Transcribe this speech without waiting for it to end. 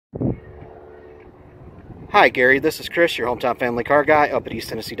Hi Gary, this is Chris, your hometown family car guy up at East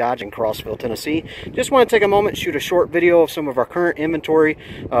Tennessee Dodge in Crossville, Tennessee. Just want to take a moment and shoot a short video of some of our current inventory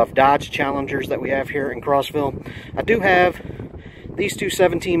of Dodge Challengers that we have here in Crossville. I do have these two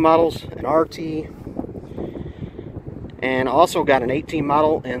 17 models, an RT, and also got an 18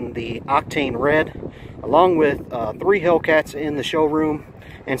 model in the Octane Red, along with 3 Hellcats in the showroom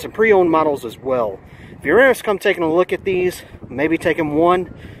and some pre-owned models as well. If you're interested, come taking a look at these, maybe taking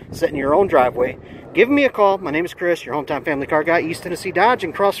one, sit in your own driveway, give me a call. My name is Chris, your hometown family car guy, East Tennessee Dodge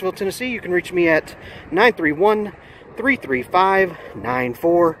in Crossville, Tennessee. You can reach me at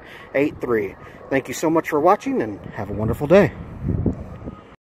 931-335-9483. Thank you so much for watching and have a wonderful day.